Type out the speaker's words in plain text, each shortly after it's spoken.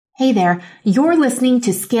Hey there, you're listening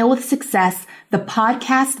to Scale with Success, the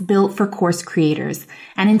podcast built for course creators.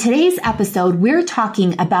 And in today's episode, we're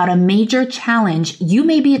talking about a major challenge you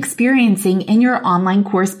may be experiencing in your online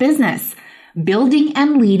course business, building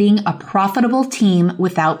and leading a profitable team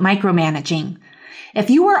without micromanaging.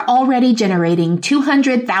 If you are already generating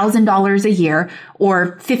 $200,000 a year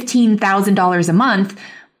or $15,000 a month,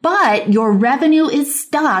 but your revenue is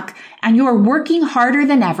stuck and you're working harder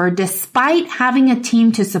than ever despite having a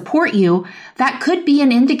team to support you, that could be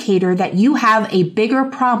an indicator that you have a bigger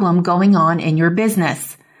problem going on in your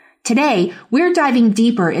business. Today, we're diving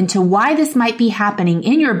deeper into why this might be happening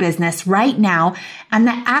in your business right now and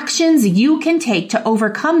the actions you can take to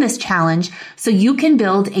overcome this challenge so you can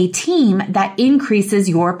build a team that increases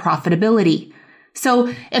your profitability.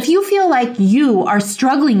 So if you feel like you are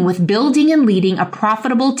struggling with building and leading a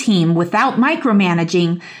profitable team without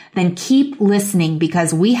micromanaging, then keep listening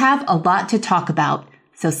because we have a lot to talk about.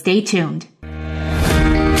 So stay tuned.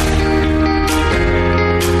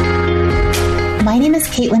 My name is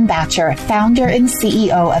Caitlin Batcher, founder and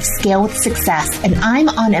CEO of Scale with Success, and I'm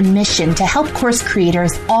on a mission to help course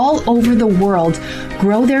creators all over the world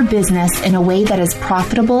grow their business in a way that is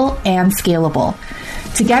profitable and scalable.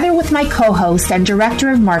 Together with my co-host and director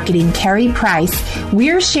of marketing, Carrie Price,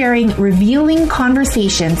 we're sharing revealing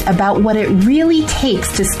conversations about what it really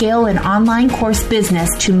takes to scale an online course business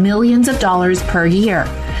to millions of dollars per year.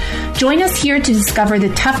 Join us here to discover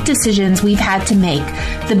the tough decisions we've had to make,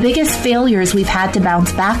 the biggest failures we've had to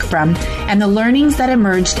bounce back from, and the learnings that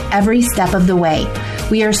emerged every step of the way.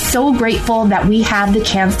 We are so grateful that we have the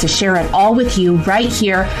chance to share it all with you right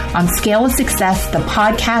here on Scale with Success, the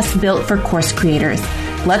podcast built for course creators.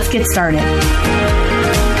 Let's get started.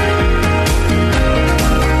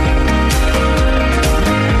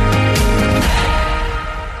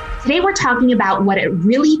 Today we're talking about what it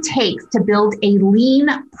really takes to build a lean,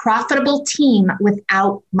 profitable team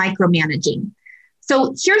without micromanaging.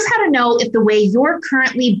 So here's how to know if the way you're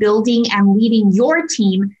currently building and leading your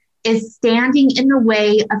team is standing in the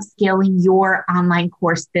way of scaling your online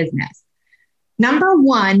course business. Number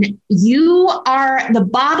one, you are the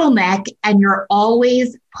bottleneck and you're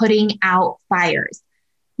always putting out fires.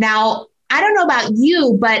 Now, I don't know about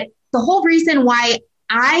you, but the whole reason why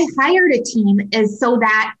I hired a team is so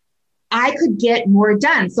that I could get more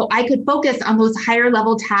done. So I could focus on those higher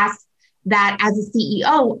level tasks that as a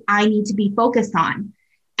CEO, I need to be focused on.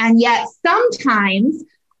 And yet sometimes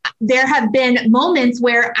there have been moments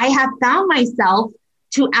where I have found myself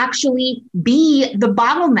to actually be the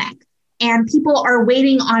bottleneck. And people are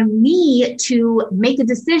waiting on me to make a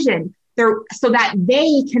decision so that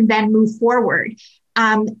they can then move forward.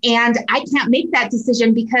 And I can't make that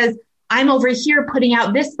decision because I'm over here putting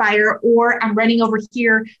out this fire or I'm running over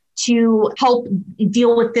here to help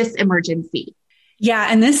deal with this emergency. Yeah.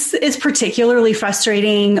 And this is particularly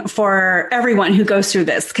frustrating for everyone who goes through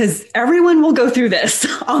this because everyone will go through this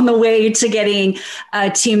on the way to getting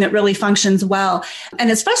a team that really functions well.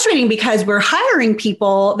 And it's frustrating because we're hiring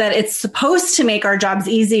people that it's supposed to make our jobs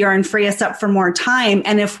easier and free us up for more time.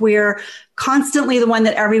 And if we're constantly the one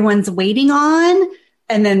that everyone's waiting on,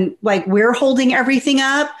 and then like we're holding everything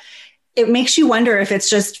up, it makes you wonder if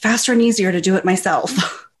it's just faster and easier to do it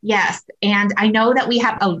myself. Yes. And I know that we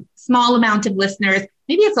have a small amount of listeners,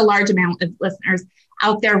 maybe it's a large amount of listeners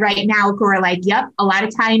out there right now who are like, yep, a lot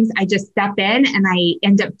of times I just step in and I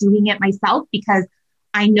end up doing it myself because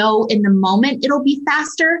I know in the moment it'll be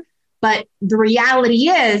faster. But the reality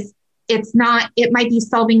is it's not, it might be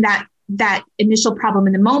solving that initial problem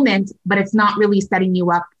in the moment, but it's not really setting you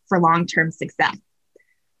up for long-term success.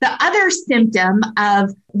 The other symptom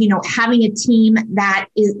of, having a team that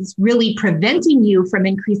is really preventing you from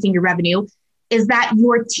increasing your revenue is that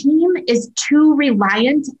your team is too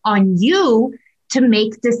reliant on you to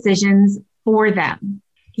make decisions for them.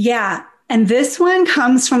 Yeah. And this one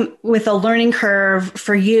comes with a learning curve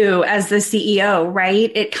for you as the CEO, right?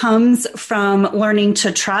 It comes from learning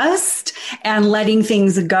to trust and letting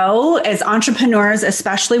things go. As entrepreneurs,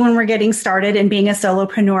 especially when we're getting started and being a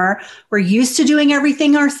solopreneur, we're used to doing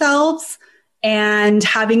everything ourselves and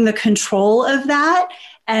having the control of that.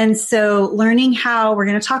 And so learning how, we're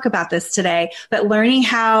going to talk about this today, but learning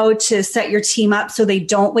how to set your team up so they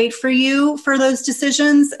don't wait for you for those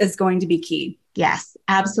decisions is going to be key. Yes,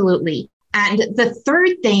 absolutely. And the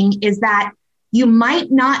third thing is that you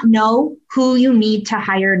might not know who you need to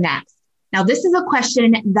hire next. Now, this is a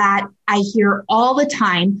question that I hear all the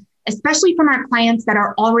time, especially from our clients that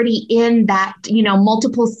are already in that,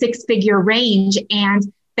 multiple six-figure range and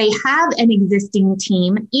they have an existing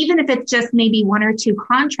team, even if it's just maybe one or two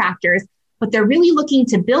contractors, but they're really looking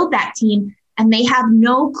to build that team and they have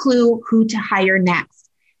no clue who to hire next.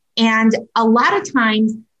 And a lot of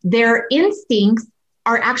times their instincts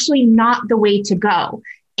are actually not the way to go.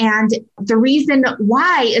 And the reason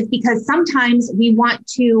why is because sometimes we want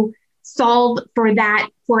to solve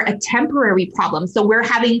for a temporary problem. So we're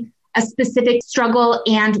having a specific struggle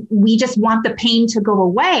and we just want the pain to go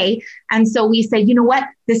away. And so we say, you know what,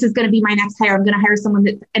 this is going to be my next hire. I'm going to hire someone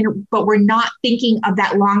but we're not thinking of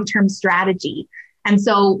that long-term strategy. And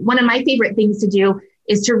so one of my favorite things to do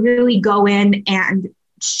is to really go in and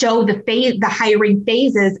show the hiring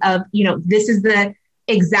phases of, this is the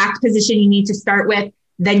exact position you need to start with.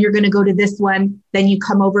 Then you're going to go to this one. Then you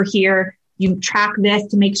come over here. You track this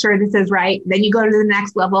to make sure this is right. Then you go to the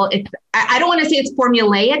next level. I don't want to say it's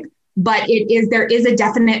formulaic, but there is a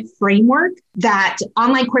definite framework that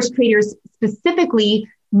online course creators specifically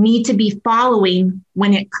need to be following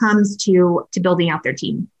when it comes to building out their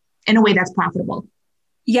team in a way that's profitable.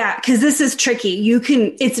 Yeah, because this is tricky.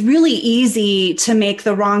 It's really easy to make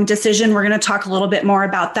the wrong decision. We're going to talk a little bit more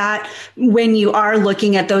about that when you are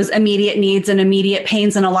looking at those immediate needs and immediate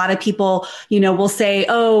pains. And a lot of people, will say,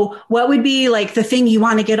 oh, what would be like the thing you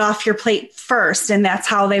want to get off your plate first? And that's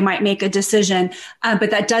how they might make a decision.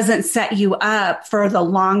 But that doesn't set you up for the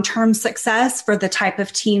long-term success for the type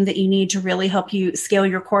of team that you need to really help you scale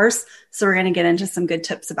your course. So we're going to get into some good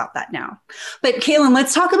tips about that now. But Kaylin,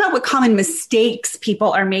 let's talk about what common mistakes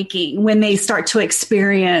people are making when they start to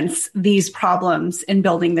experience these problems in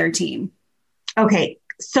building their team. Okay.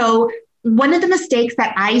 So one of the mistakes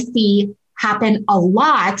that I see happen a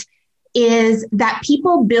lot is that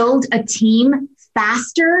people build a team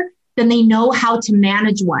faster than they know how to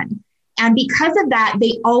manage one. And because of that,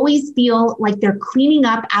 they always feel like they're cleaning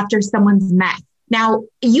up after someone's mess. Now,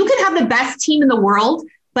 you can have the best team in the world,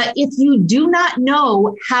 but if you do not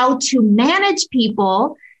know how to manage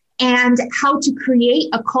people and how to create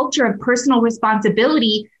a culture of personal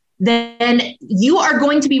responsibility, then you are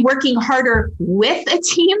going to be working harder with a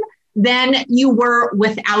team than you were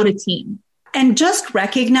without a team. And just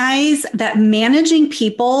recognize that managing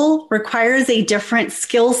people requires a different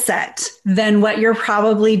skill set than what you're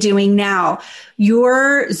probably doing now.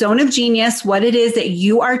 Your zone of genius, what it is that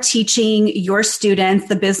you are teaching your students,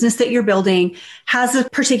 the business that you're building, has a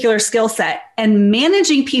particular skill set. And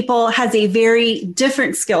managing people has a very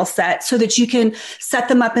different skill set so that you can set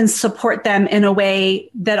them up and support them in a way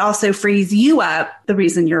that also frees you up, the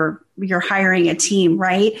reason you're hiring a team,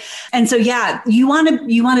 right? And so, yeah, you want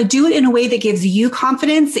to do it in a way that gives you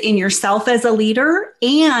confidence in yourself as a leader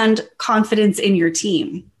and confidence in your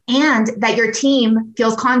team. And that your team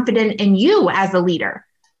feels confident in you as a leader.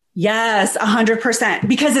 Yes, 100%.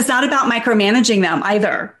 Because it's not about micromanaging them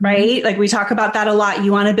either, right? Like we talk about that a lot.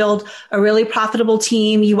 You want to build a really profitable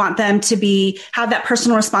team. You want them to have that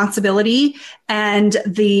personal responsibility and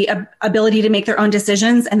the ability to make their own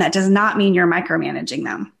decisions. And that does not mean you're micromanaging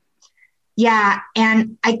them. Yeah.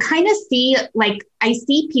 And I kind of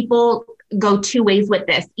see people go two ways with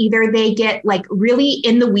this. Either they get like really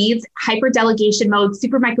in the weeds, hyper delegation mode,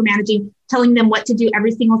 super micromanaging, telling them what to do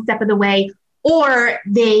every single step of the way, or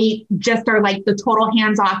they just are like the total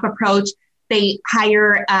hands-off approach. They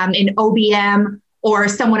hire an OBM or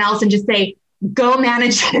someone else and just say, go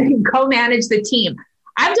manage the team.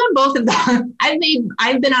 I've done both of them. I've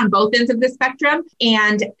been on both ends of the spectrum.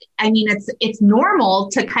 And I mean, it's normal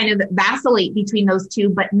to kind of vacillate between those two,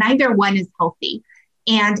 but neither one is healthy.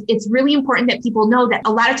 And it's really important that people know that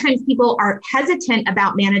a lot of times people are hesitant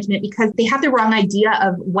about management because they have the wrong idea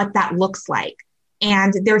of what that looks like.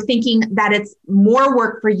 And they're thinking that it's more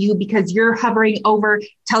work for you because you're hovering over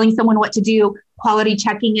telling someone what to do, quality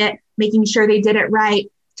checking it, making sure they did it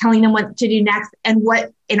right, telling them what to do next. And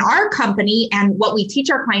what in our company and what we teach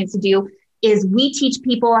our clients to do is we teach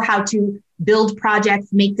people how to build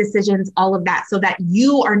projects, make decisions, all of that, so that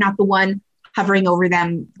you are not the one hovering over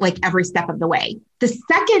them like every step of the way. The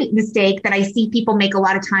second mistake that I see people make a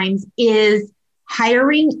lot of times is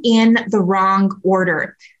hiring in the wrong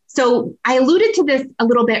order. So I alluded to this a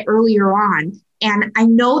little bit earlier on, and I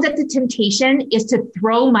know that the temptation is to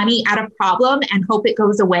throw money at a problem and hope it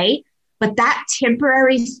goes away, but that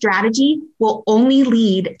temporary strategy will only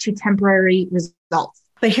lead to temporary results.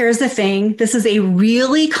 But here's the thing. This is a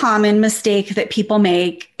really common mistake that people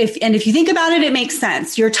make. If you think about it, it makes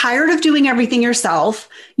sense. You're tired of doing everything yourself.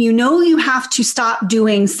 You know you have to stop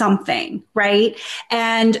doing something, right?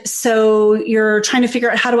 And so you're trying to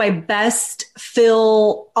figure out, how do I best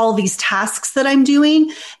fill all these tasks that I'm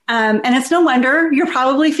doing? And it's no wonder you're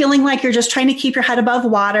probably feeling like you're just trying to keep your head above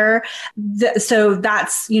water. So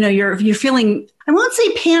that's, you're feeling, I won't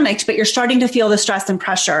say panicked, but you're starting to feel the stress and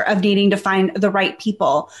pressure of needing to find the right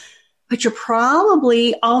people. but you're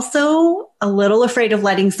probably also a little afraid of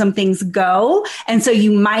letting some things go. And so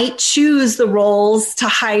you might choose the roles to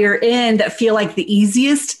hire in that feel like the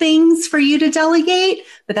easiest things for you to delegate,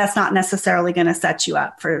 but that's not necessarily going to set you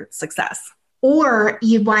up for success. Or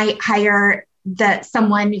you might hire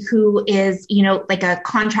someone who is, like a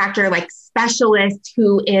contractor, like specialist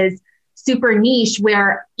who is super niche,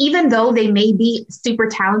 where even though they may be super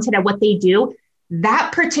talented at what they do,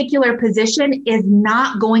 that particular position is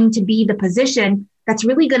not going to be the position that's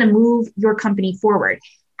really going to move your company forward.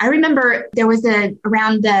 I remember there was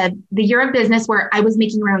around the year of business where I was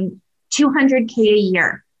making around $200K a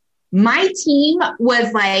year. My team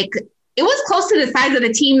was like, it was close to the size of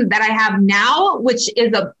the team that I have now, which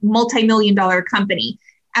is a multi-million-dollar company.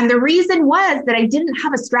 And the reason was that I didn't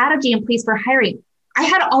have a strategy in place for hiring. I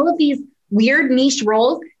had all of these weird niche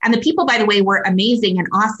roles. And the people, by the way, were amazing and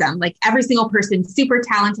awesome. Like every single person, super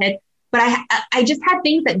talented. But I just had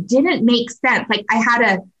things that didn't make sense. Like I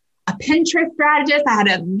had a Pinterest strategist, I had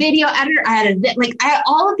a video editor, I had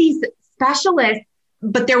all of these specialists,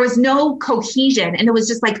 but there was no cohesion. And it was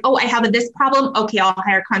just like, oh, I have this problem. Okay, I'll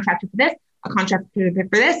hire a contractor for this, a contractor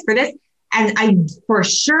for this. And I for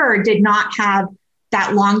sure did not have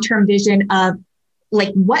that long-term vision of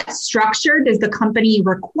like, what structure does the company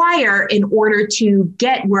require in order to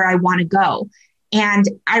get where I want to go? And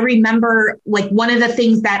I remember like one of the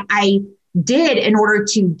things that I did in order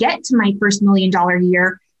to get to my first $1 million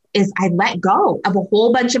year is I let go of a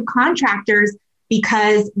whole bunch of contractors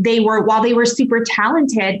because while they were super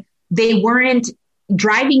talented, they weren't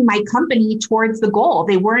driving my company towards the goal.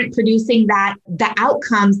 They weren't producing the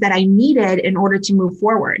outcomes that I needed in order to move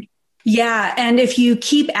forward. Yeah. And if you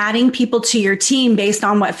keep adding people to your team based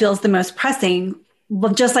on what feels the most pressing,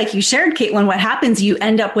 well, just like you shared, Caitlin, what happens, you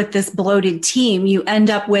end up with this bloated team. You end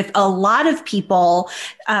up with a lot of people,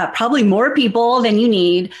 probably more people than you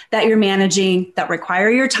need that you're managing that require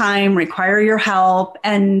your time, require your help.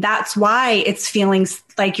 And that's why it's feeling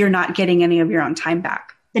like you're not getting any of your own time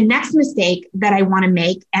back. The next mistake that I want to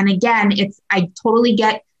make, and again, I totally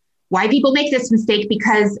get why people make this mistake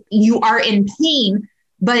because you are in pain.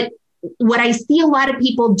 But what I see a lot of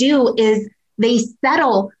people do is they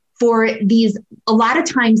settle for these, a lot of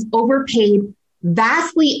times overpaid,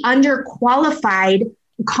 vastly underqualified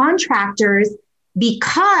contractors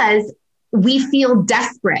because we feel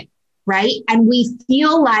desperate, right? And we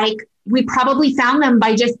feel like we probably found them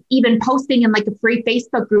by just even posting in like a free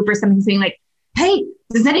Facebook group or something saying like, hey,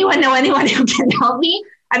 does anyone know anyone who can help me?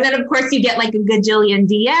 And then of course you get like a gajillion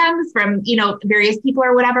DMs from, various people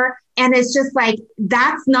or whatever. And it's just like,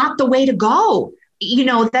 that's not the way to go.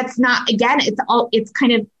 That's not, again, it's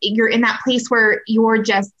kind of, you're in that place where you're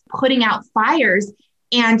just putting out fires.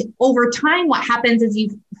 And over time, what happens is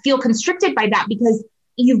you feel constricted by that because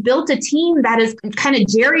you've built a team that is kind of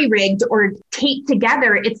jerry-rigged or taped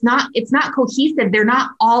together. It's not cohesive. They're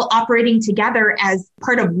not all operating together as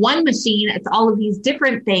part of one machine. It's all of these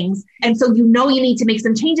different things. And so you need to make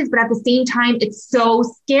some changes, but at the same time, it's so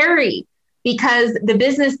scary because the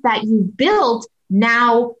business that you built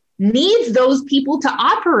now needs those people to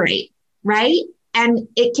operate, right? And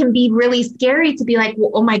it can be really scary to be like,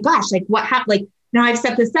 well, oh my gosh, like what happened? Like now I've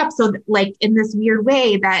set this up so like in this weird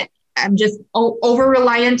way that I'm just over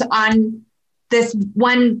reliant on this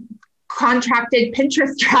one contracted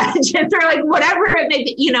Pinterest strategist or like whatever it may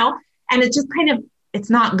be, and it's just it's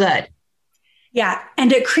not good. Yeah.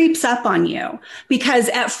 And it creeps up on you because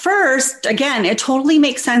at first, again, it totally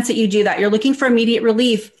makes sense that you do that. You're looking for immediate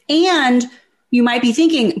relief and you might be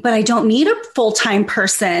thinking, but I don't need a full-time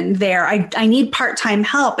person there. I need part-time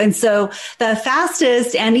help. And so the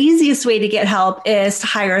fastest and easiest way to get help is to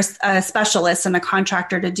hire a specialist and a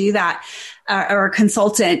contractor to do that or a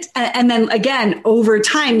consultant. And then again, over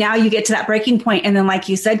time, now you get to that breaking point. And then like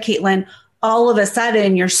you said, Caitlin, all of a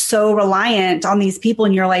sudden you're so reliant on these people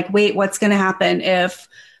and you're like, wait, what's going to happen if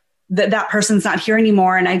that person's not here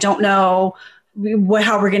anymore? And I don't know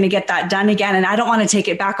how we're going to get that done again. And I don't want to take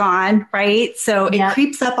it back on. Right. So it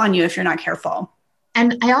creeps up on you if you're not careful.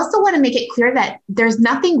 And I also want to make it clear that there's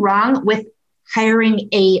nothing wrong with hiring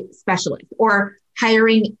a specialist or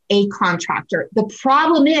hiring a contractor. The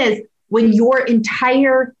problem is when your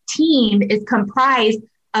entire team is comprised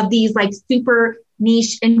of these like super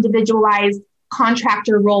niche, individualized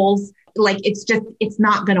contractor roles, like it's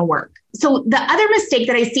not going to work. So the other mistake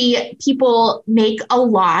that I see people make a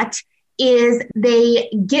lot is they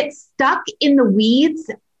get stuck in the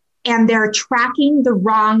weeds and they're tracking the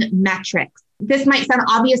wrong metrics. This might sound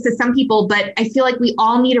obvious to some people, but I feel like we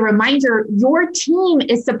all need a reminder. Your team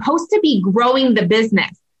is supposed to be growing the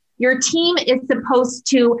business. Your team is supposed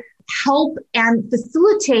to help and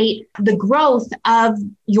facilitate the growth of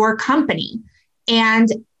your company. And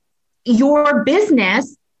your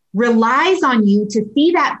business relies on you to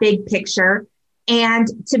see that big picture and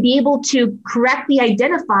to be able to correctly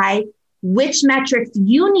identify which metrics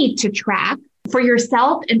you need to track for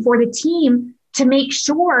yourself and for the team to make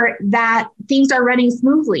sure that things are running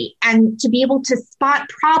smoothly, and to be able to spot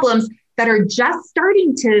problems that are just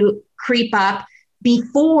starting to creep up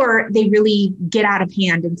before they really get out of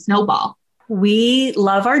hand and snowball. We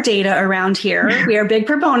love our data around here. We are big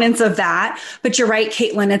proponents of that. But you're right,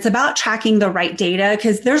 Caitlin, it's about tracking the right data,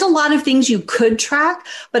 because there's a lot of things you could track,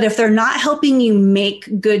 but if they're not helping you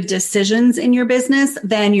make good decisions in your business,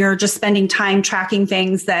 then you're just spending time tracking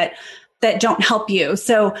things that don't help you.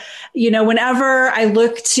 So, whenever I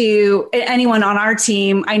look to anyone on our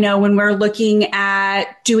team, I know when we're looking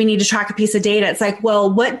at, do we need to track a piece of data? It's like,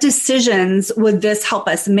 well, what decisions would this help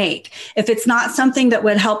us make? If it's not something that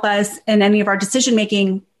would help us in any of our decision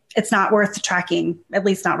making, it's not worth tracking, at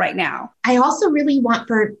least not right now. I also really want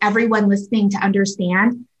for everyone listening to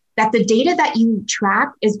understand that the data that you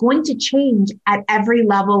track is going to change at every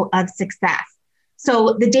level of success.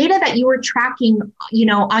 So the data that you were tracking,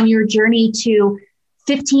 on your journey to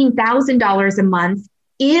 $15,000 a month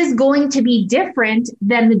is going to be different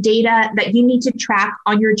than the data that you need to track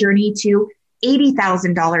on your journey to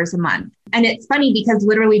 $80,000 a month. And it's funny because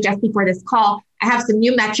literally just before this call, I have some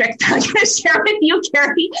new metrics I'm going to share with you,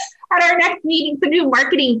 Carrie, at our next meeting, some new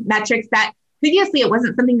marketing metrics that previously it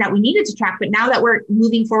wasn't something that we needed to track. But now that we're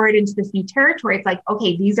moving forward into this new territory, it's like,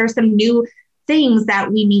 okay, these are some new things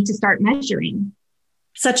that we need to start measuring.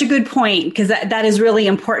 Such a good point, because that is really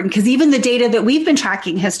important, because even the data that we've been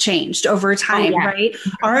tracking has changed over time, right?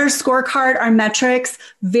 Our scorecard, our metrics,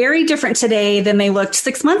 very different today than they looked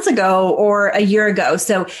 6 months ago or a year ago.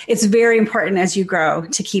 So it's very important as you grow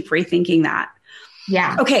to keep rethinking that.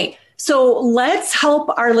 Yeah. Okay. So let's help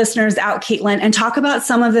our listeners out, Caitlin, and talk about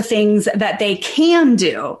some of the things that they can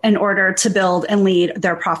do in order to build and lead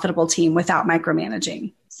their profitable team without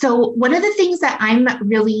micromanaging. So one of the things that I'm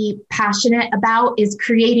really passionate about is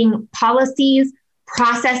creating policies,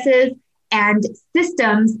 processes, and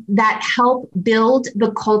systems that help build the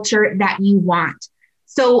culture that you want.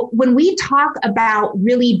 So when we talk about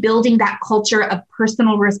really building that culture of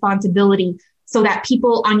personal responsibility so that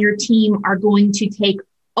people on your team are going to take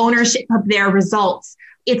ownership of their results,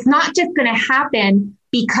 it's not just going to happen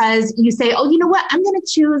because you say, oh, you know what? I'm going to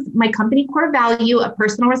choose my company core value of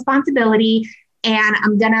personal responsibility, and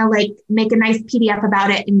I'm going to make a nice PDF about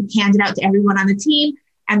it and hand it out to everyone on the team.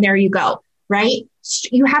 And there you go, right?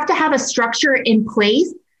 You have to have a structure in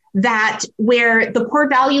place that where the core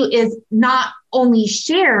value is not only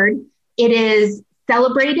shared, it is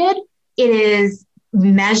celebrated, it is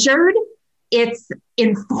measured, it's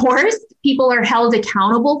enforced, people are held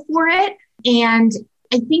accountable for it. And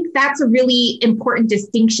I think that's a really important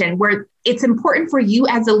distinction where it's important for you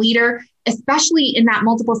as a leader, especially in that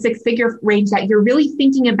multiple six-figure range, that you're really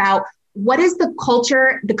thinking about what is the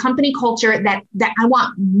culture, the company culture that I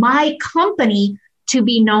want my company to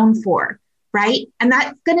be known for, right? And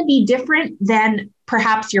that's going to be different than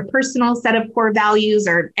perhaps your personal set of core values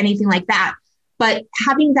or anything like that. But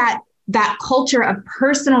having that culture of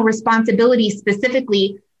personal responsibility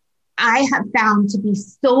specifically, I have found to be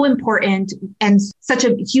so important and such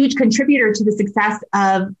a huge contributor to the success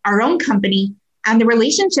of our own company and the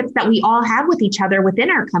relationships that we all have with each other within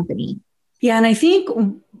our company. Yeah. And I think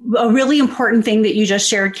a really important thing that you just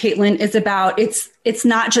shared, Caitlin, is about it's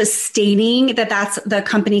not just stating that that's the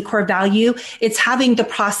company core value. It's having the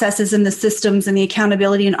processes and the systems and the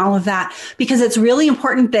accountability and all of that, because it's really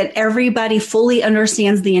important that everybody fully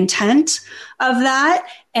understands the intent of that.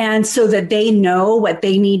 And so that they know what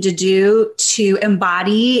they need to do to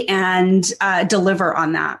embody and deliver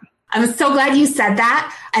on that. I'm so glad you said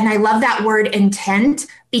that. And I love that word intent,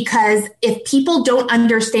 because if people don't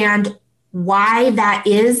understand why that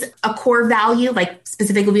is a core value, like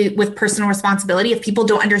specifically with personal responsibility, if people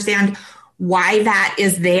don't understand why that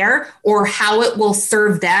is there or how it will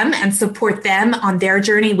serve them and support them on their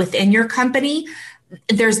journey within your company,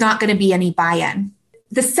 there's not going to be any buy-in.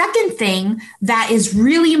 The second thing that is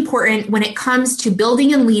really important when it comes to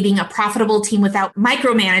building and leading a profitable team without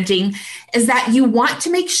micromanaging is that you want to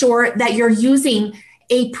make sure that you're using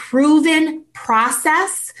a proven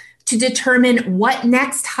process to determine what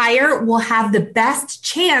next hire will have the best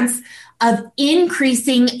chance of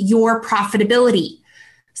increasing your profitability.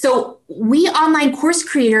 So we online course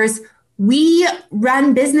creators, we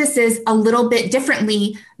run businesses a little bit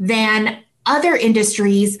differently than other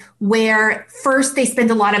industries where first they spend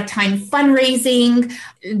a lot of time fundraising.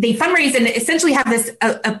 They fundraise and essentially have this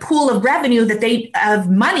a pool of revenue of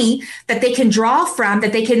money that they can draw from,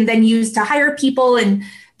 that they can then use to hire people and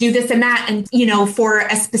do this and that, and for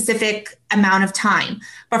a specific amount of time.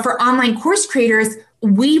 But for online course creators,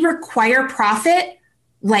 we require profit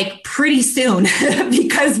like pretty soon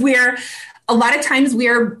because a lot of times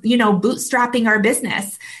we're bootstrapping our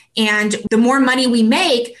business, and the more money we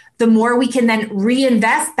make, the more we can then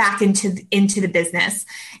reinvest back into the business.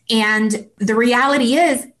 And the reality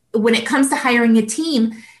is, when it comes to hiring a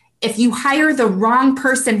team, if you hire the wrong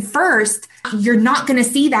person first, you're not going to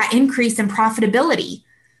see that increase in profitability.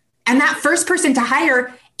 And that first person to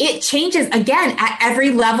hire, it changes again at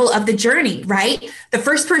every level of the journey, right? The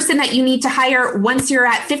first person that you need to hire once you're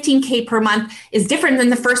at 15K per month is different than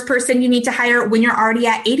the first person you need to hire when you're already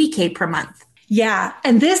at 80K per month. Yeah.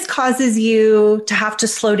 And this causes you to have to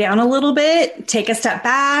slow down a little bit, take a step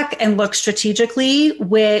back and look strategically,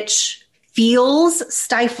 which feels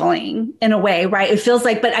stifling in a way, right? It feels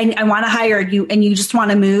like, but I want to hire you, and you just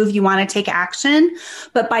want to move, you want to take action.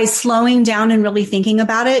 But by slowing down and really thinking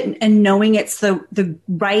about it and knowing it's the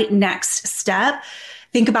right next step,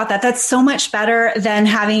 think about that. That's so much better than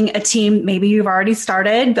having a team. Maybe you've already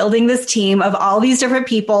started building this team of all these different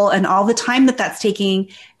people and all the time that's taking,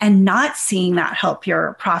 and not seeing that help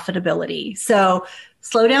your profitability. So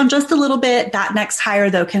slow down just a little bit. That next hire,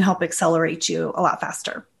 though, can help accelerate you a lot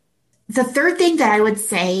faster. The third thing that I would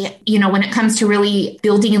say, when it comes to really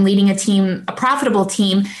building and leading a team, a profitable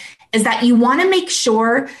team, is that you want to make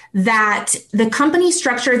sure that the company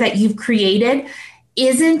structure that you've created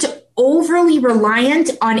isn't overly reliant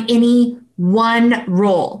on any one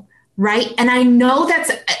role, right? And I know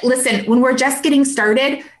listen, when we're just getting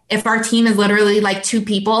started, if our team is literally like 2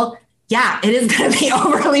 people, yeah, it is going to be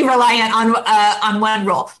overly reliant on one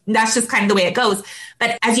role. That's just kind of the way it goes.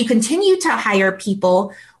 But as you continue to hire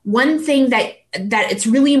people, one thing that it's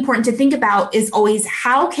really important to think about is always,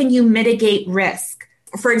 how can you mitigate risk?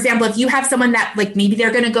 For example, if you have someone that maybe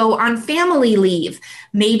they're going to go on family leave,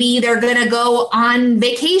 maybe they're going to go on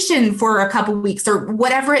vacation for a couple of weeks or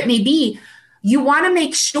whatever it may be, you want to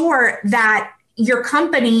make sure that your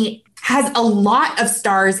company has a lot of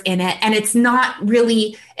stars in it. And it's not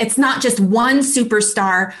just one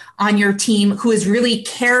superstar on your team who is really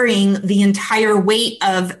carrying the entire weight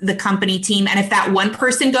of the company team. And if that one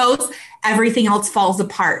person goes, everything else falls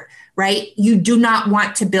apart, right? You do not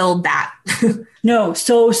want to build that. No,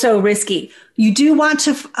 so risky. You do want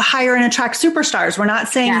to hire and attract superstars. We're not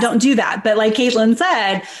saying Don't do that. But like Caitlin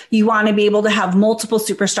said, you want to be able to have multiple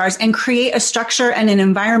superstars and create a structure and an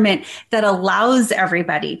environment that allows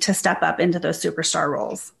everybody to step up into those superstar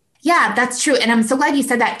roles. Yeah, that's true. And I'm so glad you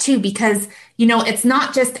said that too, because, it's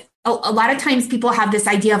not just a lot of times people have this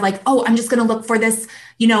idea of I'm just going to look for this,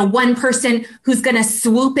 one person who's going to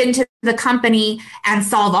swoop into the company and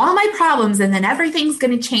solve all my problems, and then everything's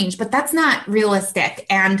going to change. But that's not realistic.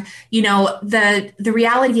 And, the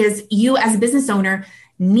reality is, you as a business owner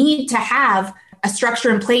need to have a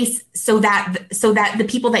structure in place so that the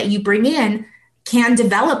people that you bring in can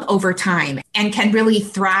develop over time and can really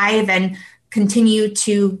thrive and continue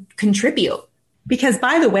to contribute. Because,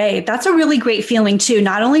 by the way, that's a really great feeling too.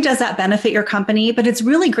 Not only does that benefit your company, but it's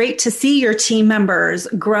really great to see your team members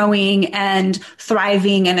growing and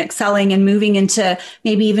thriving and excelling and moving into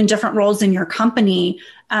maybe even different roles in your company,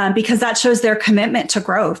 because that shows their commitment to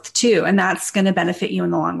growth too. And that's going to benefit you in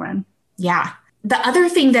the long run. Yeah. The other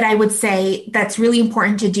thing that I would say that's really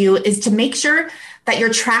important to do is to make sure that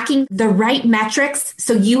you're tracking the right metrics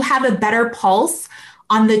so you have a better pulse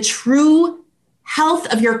on the true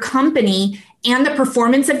health of your company and the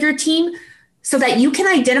performance of your team, so that you can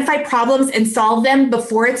identify problems and solve them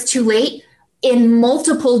before it's too late in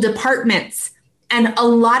multiple departments. And a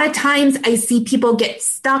lot of times I see people get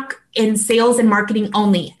stuck in sales and marketing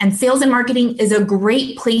only. And sales and marketing is a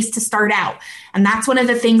great place to start out. And that's one of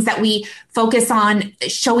the things that we focus on,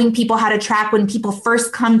 showing people how to track when people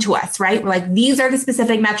first come to us, right? We're like, these are the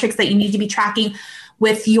specific metrics that you need to be tracking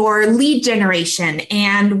with your lead generation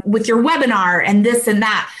and with your webinar and this and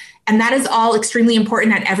that. And that is all extremely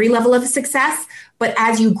important at every level of success. But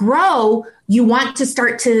as you grow, you want to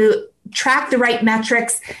start to track the right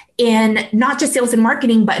metrics in not just sales and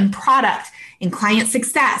marketing, but in product, in client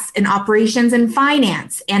success, in operations and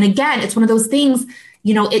finance. And again, it's one of those things,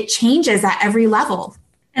 it changes at every level.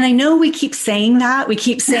 And I know we keep saying that. We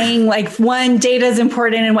keep saying one, data is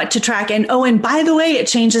important and what to track. And by the way, it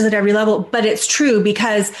changes at every level. But it's true,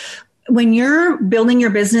 because when you're building your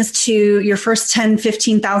business to your first $10,000,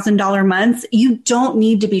 $15,000 months, you don't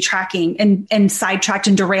need to be tracking and sidetracked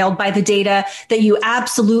and derailed by the data that you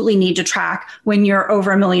absolutely need to track when you're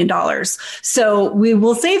over $1 million. So we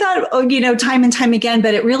will say that, time and time again,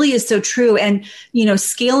 but it really is so true. And,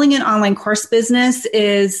 scaling an online course business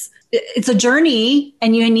it's a journey,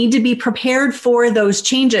 and you need to be prepared for those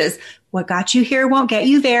changes. What got you here won't get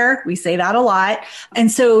you there. We say that a lot. And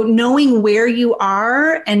so knowing where you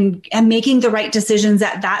are and making the right decisions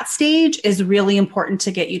at that stage is really important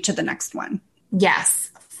to get you to the next one. Yes,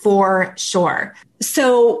 for sure.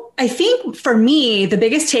 So I think for me, the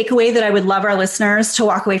biggest takeaway that I would love our listeners to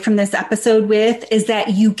walk away from this episode with is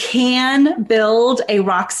that you can build a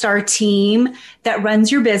rockstar team that runs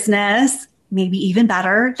your business maybe even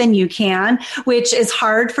better than you can, which is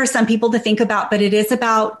hard for some people to think about, but it is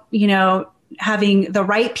about, having the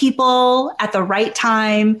right people at the right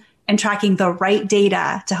time and tracking the right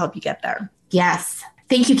data to help you get there. Yes.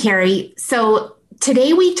 Thank you, Carrie. So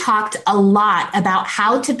today we talked a lot about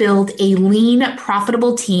how to build a lean,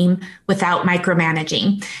 profitable team without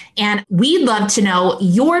micromanaging. And we'd love to know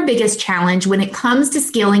your biggest challenge when it comes to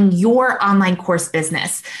scaling your online course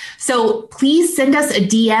business. So please send us a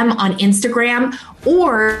DM on Instagram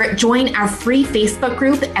or join our free Facebook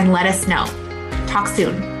group and let us know. Talk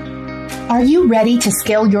soon. Are you ready to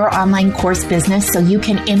scale your online course business so you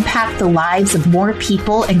can impact the lives of more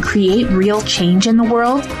people and create real change in the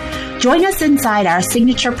world? Join us inside our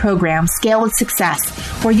signature program, Scale with Success,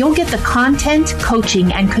 where you'll get the content,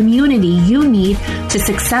 coaching, and community you need to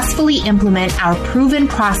successfully implement our proven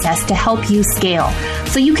process to help you scale,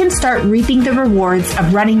 so you can start reaping the rewards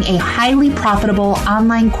of running a highly profitable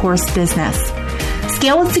online course business.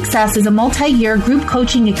 Scale with Success is a multi-year group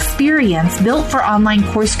coaching experience built for online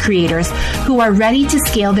course creators who are ready to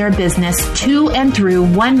scale their business to and through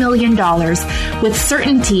 $1 million with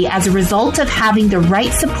certainty as a result of having the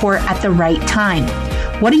right support at the right time.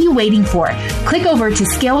 What are you waiting for? Click over to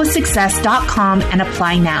scalewithsuccess.com and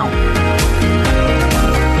apply now.